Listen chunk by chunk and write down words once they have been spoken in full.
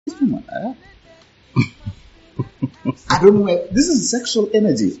woman. I don't know where this is sexual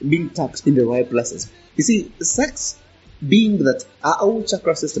energy being tapped in the right places. You see, sex being that our whole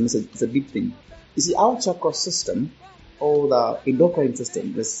chakra system is a deep thing. You see, our chakra system, or the endocrine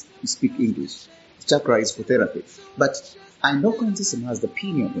system, let's speak English. Chakra is for therapy. But our endocrine system has the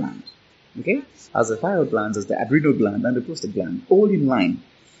pineal gland, okay? Has the thyroid gland, has the adrenal gland, and the prostate gland, all in line.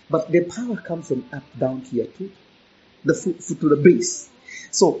 But the power comes from up down here to the foot to the base.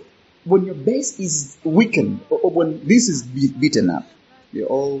 So when your base is weakened, or when this is beaten up, you're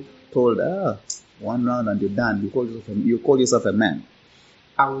all told, one round and you're done. You call yourself a man.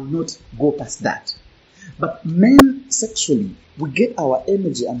 I will not go past that. But men, sexually, we get our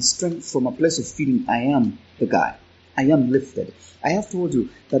energy and strength from a place of feeling, I am the guy. I am lifted. I have told you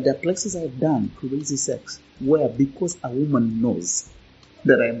that there are places I've done crazy sex where because a woman knows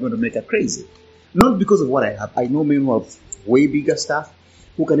that I am going to make her crazy. Not because of what I have. I know men who have way bigger stuff,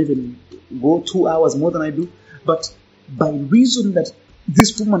 who can even go 2 hours more than I do. But by reason that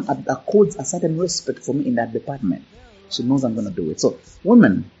this woman accords a certain respect for me in that department, she knows I'm going to do it. So,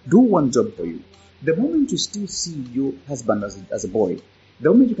 women, do one job for you. The moment you still see your husband as a boy, the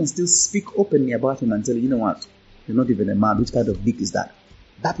moment you can still speak openly about him and tell him, you know what, you're not even a man, which kind of dick is that?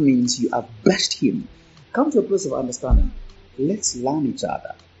 That means you have bashed him. Come to a place of understanding. Let's learn each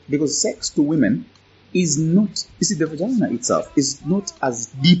other. Because sex to women is not, you see, the vagina itself is not as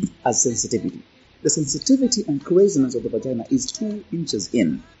deep as sensitivity. The sensitivity and craziness of the vagina is 2 inches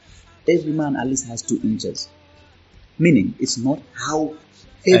in. Every man at least has 2 inches. Meaning, it's not how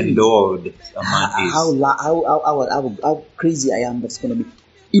endowed a man is. How crazy I am that's going to be.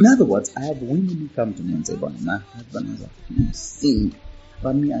 In other words, I have women who come to me and say, "But my husband has a huge thing,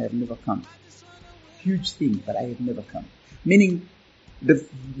 but me, I have never come. Huge thing, but I have never come." Meaning, the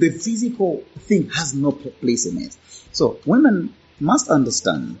physical thing has no place in it. So, women must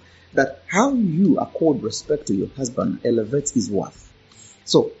understand that how you accord respect to your husband elevates his worth.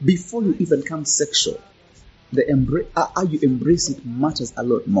 So, before you even come sexual, how you embrace it matters a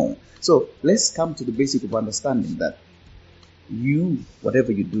lot more. So, let's come to the basic of understanding that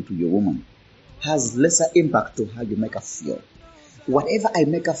whatever you do to your woman, has lesser impact to how you make her feel. Whatever I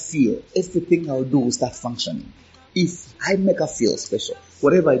make her feel, everything I'll do will start functioning. If I make her feel special,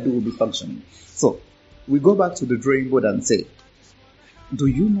 whatever I do will be functioning. So, we go back to the drawing board and say, do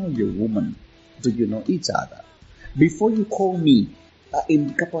you know your woman? Do you know each other? Before you call me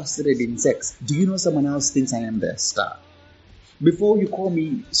incapacitated in sex, do you know someone else thinks I am their star? Before you call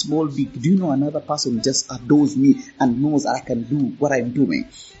me small dick, do you know another person just adores me and knows I can do what I'm doing?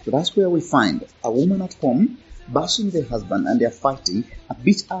 So that's where we find a woman at home bashing their husband and they're fighting. A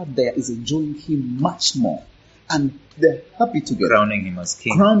bitch out there is enjoying him much more. And they're happy together. Crowning him as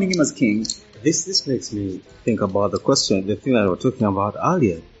king. This makes me think about the thing that we were talking about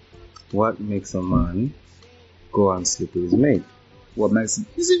earlier. What makes a man go and sleep with his mate? What makes him?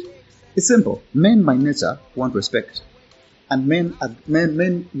 You see, it's simple. Men by nature want respect. And men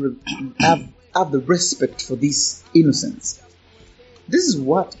have the respect for this innocence. This is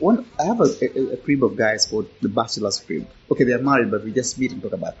what I have a crib of guys called the Bachelor's Crib. Okay, they are married, but we just meet and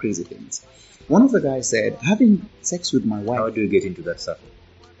talk about crazy things. One of the guys said, having sex with my wife. How do you get into that circle?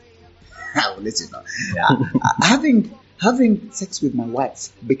 I will let you know. Yeah. Having sex with my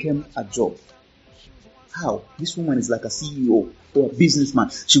wife became a job. How? This woman is like a CEO or a businessman.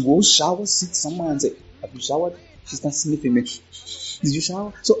 She goes shower, sits somewhere and say, have you showered? She starts sniffing me. Did you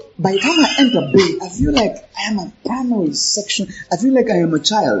shower? So by the time I enter bed, I feel like I am a primary section. I feel like I am a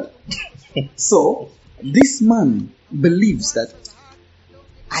child. So this man believes that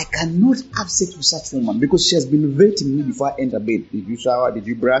I cannot have sex with such woman because she has been vetting me before I enter bed. Did you shower? Did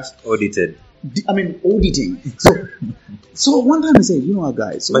you brush? Auditing. So one time I said, you know what,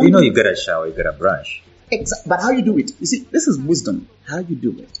 guys. So but you gotta shower, you gotta brush. Exactly. But how you do it? You see, this is wisdom. How you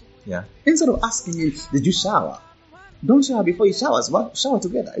do it. Yeah. Instead of asking me, did you shower? Don't shower before you shower. Shower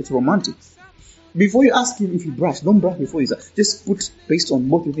together. It's romantic. Before you ask him if you brush, don't brush before you shower. Just put paste on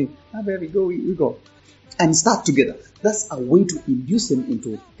both of you. Baby, we go. And start together. That's a way to induce him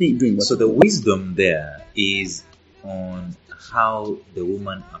into doing what. So the wisdom there is on how the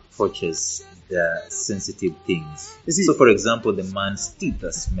woman approaches the sensitive things. So for example, the man's teeth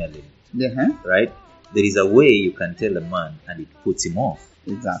are smelling. Right? There is a way you can tell a man and it puts him off.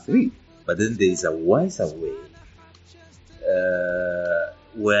 Exactly. But then there is a wiser way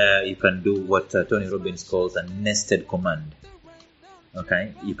where you can do what Tony Robbins calls a nested command.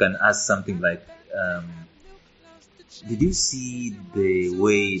 Okay? You can ask something like, did you see the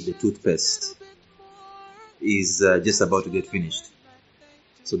way the toothpaste is just about to get finished?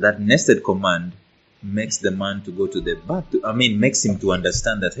 So that nested command makes the man to go to the bath. Makes him to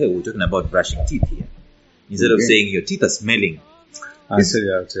understand that, hey, we're talking about brushing teeth here. Instead of saying your teeth are smelling. I'll tell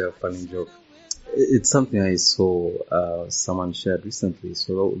you a funny joke. It's something I saw someone shared recently.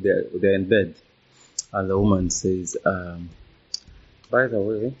 So they're in bed, and the woman says, by the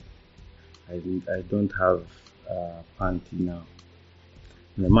way, I don't have panty now.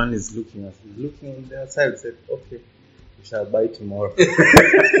 And the man is looking on the outside and said, okay, we shall buy tomorrow. And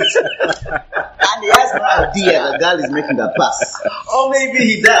he has no idea the girl is making a pass. Or maybe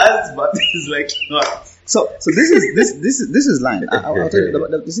he does, but he's like, what? So this is line. I'll tell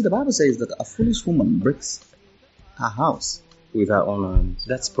you, you see, the Bible says that a foolish woman breaks her house with her own hands.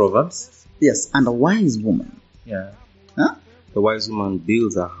 That's Proverbs. Yes, and a wise woman. Yeah. Huh? The wise woman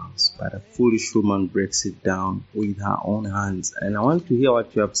builds a house, but a foolish woman breaks it down with her own hands. And I want to hear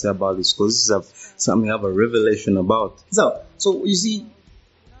what you have to say about this, because this is something I have a revelation about. So you see,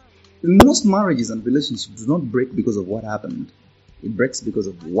 most marriages and relationships do not break because of what happened. It breaks because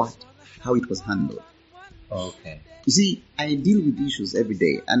of how it was handled. Okay. You see, I deal with issues every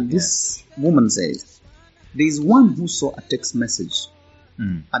day, and this woman says, there is one who saw a text message,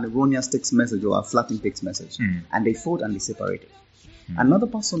 an erroneous text message or a flirting text message, and they fought and they separated. Another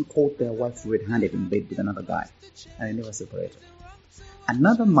person caught their wife red-handed in bed with another guy, and they never separated.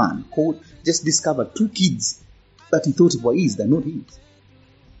 Another man just discovered 2 kids that he thought were his, they're not his.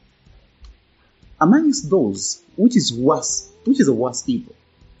 Amongst those, which is worse? Which is a worse evil?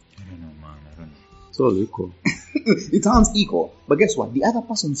 I don't know, man. I don't know. It's all equal. It sounds equal, but guess what? The other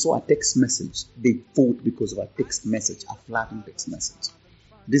person saw a text message. They fought because of a text message, a flirting text message.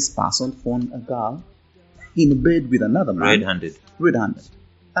 This person found a girl in bed with another man. Red-handed.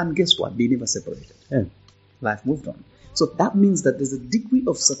 And guess what? They never separated. Yeah. Life moved on. So that means that there's a degree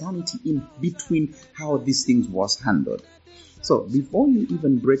of certainty in between how these things was handled. So before you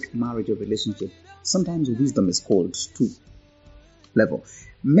even break marriage or relationship, sometimes wisdom is called to level.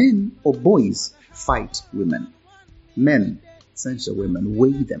 Men or boys fight women. Men censure women,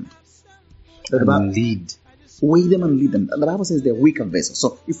 weigh them. Weigh them and lead them. The Bible says they're weaker vessels.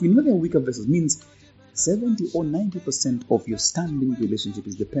 So if we know they're weaker vessels, means 70 or 90% of your standing relationship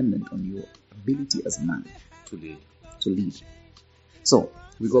is dependent on your ability as a man to lead. So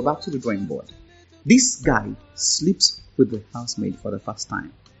we go back to the drawing board. This guy sleeps with the housemaid for the first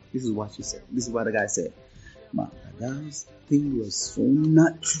time. This is what she said. This is what the guy said. Man, the guy's thing was so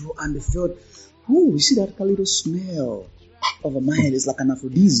natural, and they felt, you see that little smell of a man is like an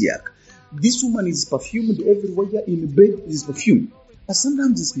aphrodisiac. This woman is perfumed everywhere in the bed is perfume. But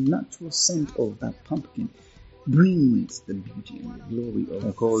sometimes this natural scent of that pumpkin brings the beauty and the glory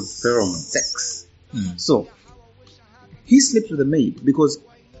of called pheromones. Sex. So he sleeps with the maid because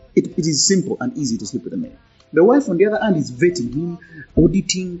it is simple and easy to sleep with the maid. The wife, on the other hand, is vetting him,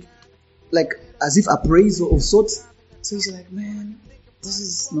 auditing, like as if appraisal of sorts. So he's like, man, this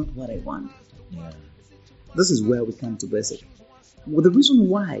is not what I want. Yeah. This is where we come to basic. Well, the reason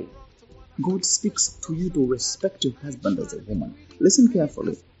why God speaks to you to respect your husband as a woman. Listen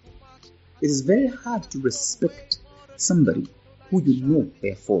carefully. It is very hard to respect somebody who you know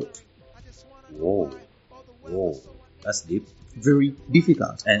their fault. Whoa. That's deep. Very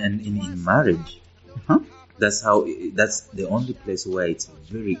difficult. And in marriage, that's the only place where it's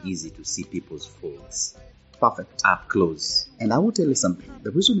very easy to see people's faults. Perfect. Up close. And I will tell you something.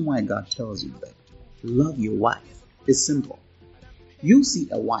 The reason why God tells you that love your wife is simple. You see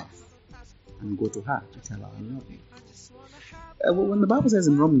a wife and go to her to tell her, I love you. When the Bible says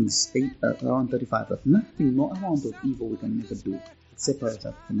in Romans 8, around 35, that nothing, no amount of evil we can never do separate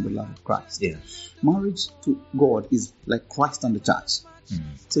us from the love of Christ. Yeah. Marriage to God is like Christ and the church.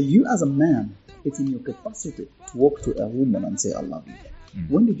 So you as a man, it's in your capacity to walk to a woman and say, I love you.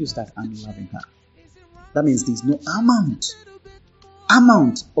 When did you start unloving her? That means there's no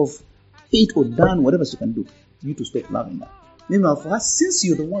amount of hate or done, whatever she can do, you to stop loving her. Meanwhile, for her, since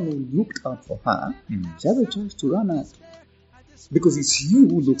you're the one who looked out for her, she has a choice to run out. Because it's you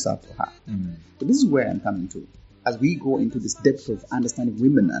who looks out for her. So this is where I'm coming to. As we go into this depth of understanding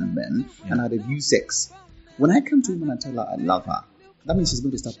women and men and how they view sex. When I come to a woman and tell her I love her, that means she's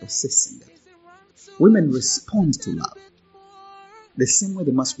going to start processing it. Women respond to love the same way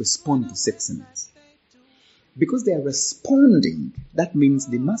they must respond to sexiness. Because they are responding, that means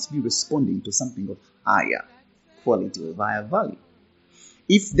they must be responding to something of higher quality or higher value.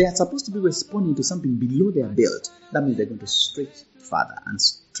 If they are supposed to be responding to something below their belt, that means they're going to stretch further and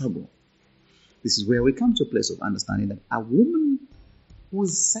struggle. This is where we come to a place of understanding that a woman who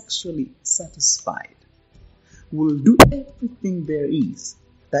is sexually satisfied will do everything there is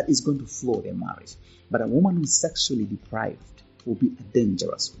that is going to floor their marriage. But a woman who is sexually deprived will be a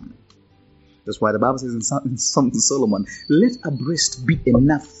dangerous woman. That's why the Bible says in Solomon, let a breast be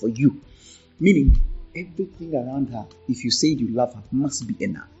enough for you. Meaning, everything around her, if you say you love her, must be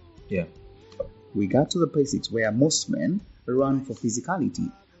enough. Yeah. We got to the basics where most men run for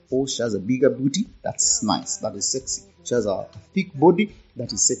physicality. Oh, she has a bigger booty, that's nice, that is sexy. She has a thick body,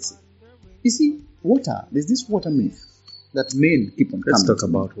 that is sexy. You see, there's this water myth that men keep on coming. Let's talk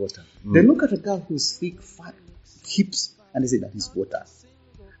about water. They look at a girl who's thick, fat, hips, and they say that is water.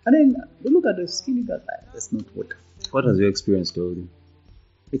 And then they look at the skinny girl, that's not water. What has your experience told you?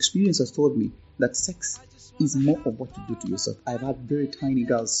 Experience has told me that sex is more of what you do to yourself. I've had very tiny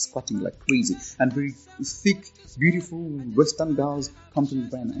girls squatting like crazy, and very thick, beautiful Western girls come to me,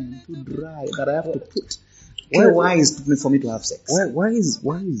 Bryan, I'm too dry that I have to put KYs for me to have sex. Why is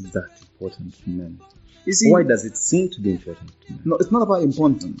that important to men? You see, why does it seem to be important to men? No, it's not about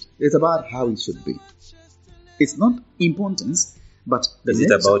important. It's about how it should be. It's not importance, but is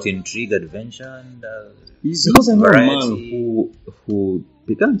it about intrigue, adventure, and because I know a man who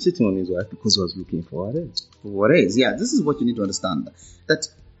began cheating on his wife because he was looking for what is. What is? Yeah, this is what you need to understand. That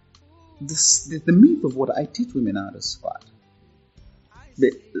the myth of what I teach women how to squat.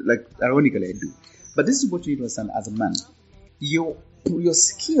 Like, ironically, I do. But this is what you need to understand as a man. Your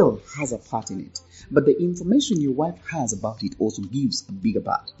skill has a part in it, but the information your wife has about it also gives a bigger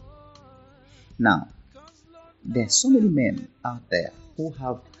part. Now, there are so many men out there who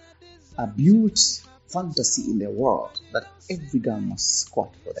have a built fantasy in their world that every girl must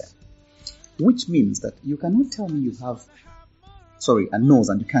squat for them, which means that you cannot tell me you have a nose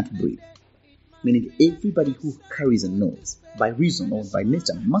and you can't breathe. Meaning everybody who carries a nose by reason or by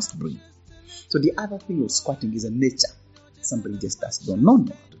nature must breathe. So the other thing of squatting is a nature. Somebody just don't know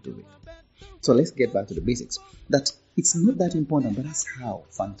how to do it. So let's get back to the basics. That it's not that important, but that's how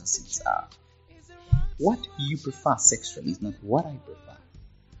fantasies are. What you prefer sexually is not what I prefer.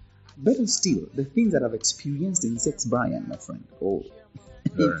 Better still, the things that I've experienced in sex, Bryan, my friend. Oh,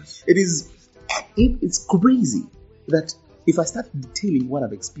 it's crazy that if I start detailing what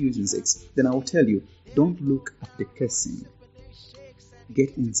I've experienced in sex, then I will tell you, don't look at the casing.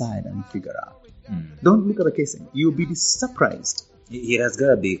 Get inside and figure out. Don't look at the casing. You'll be surprised. It has got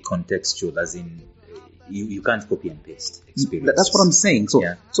to be contextual, as in you can't copy and paste experiences. That's what I'm saying. So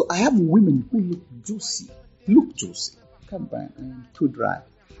I have women who look juicy. Come Bryan, I'm too dry.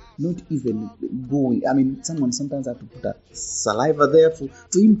 Not even going. I mean, sometimes I have to put a saliva there for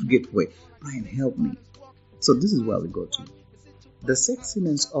him to get wet. Bryan, help me. So this is where we go to. The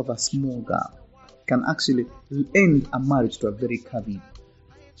sexiness of a small girl can actually end a marriage to a very curvy,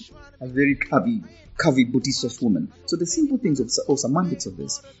 bootylicious woman. So the simple things of semantics of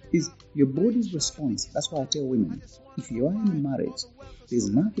this is your body's response. That's why I tell women, if you are in a marriage, there's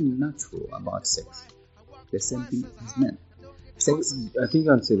nothing natural about sex. The same thing as men. Sex, I think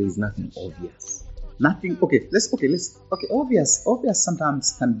I'd say there's nothing obvious. Nothing. Obvious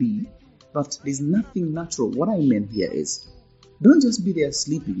sometimes can be, but there's nothing natural. What I mean here is, don't just be there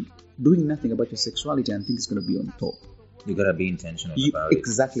sleeping, doing nothing about your sexuality and think it's going to be on top. You gotta be intentional about it.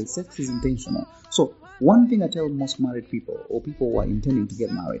 Exactly. Sex is intentional. So one thing I tell most married people or people who are intending to get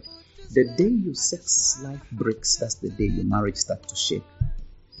married, the day your sex life breaks, that's the day your marriage starts to shake.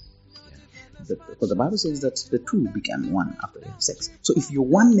 Because the Bible says that the two become one after they have sex. So if your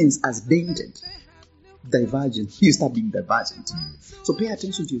oneness has dented, divergent, you start being divergent. So pay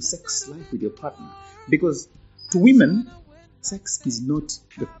attention to your sex life with your partner, because to women, sex is not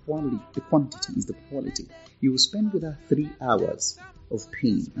the quality, the quantity is the quality. You will spend with her 3 hours of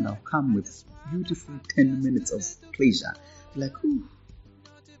pain, and I'll come with beautiful 10 minutes of pleasure. Like, ooh.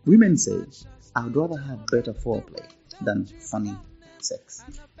 Women say, I'd rather have better foreplay than funny sex.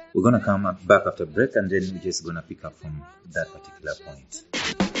 We're going to come back after break, and then we're just going to pick up from that particular point.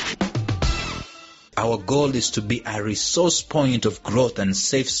 Our goal is to be a resource point of growth and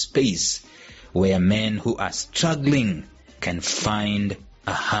safe space where men who are struggling can find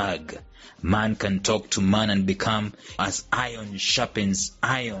a hug. Man can talk to man and become as iron sharpens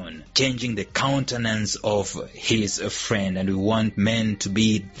iron, changing the countenance of his friend. And we want men to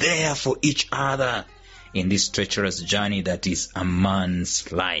be there for each other in this treacherous journey that is a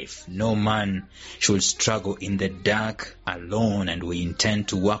man's life. No man should struggle in the dark alone, and we intend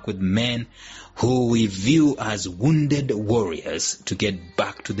to work with men who we view as wounded warriors to get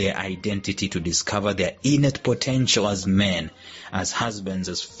back to their identity, to discover their innate potential as men, as husbands,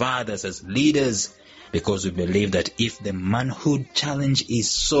 as fathers, as leaders, because we believe that if the manhood challenge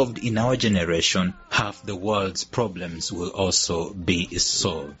is solved in our generation, half the world's problems will also be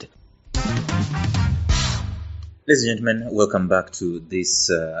solved. Ladies and gentlemen, welcome back to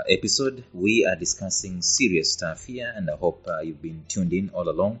this episode. We are discussing serious stuff here, and I hope you've been tuned in all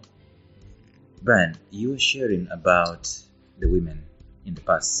along. Bryan, you were sharing about the women in the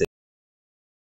past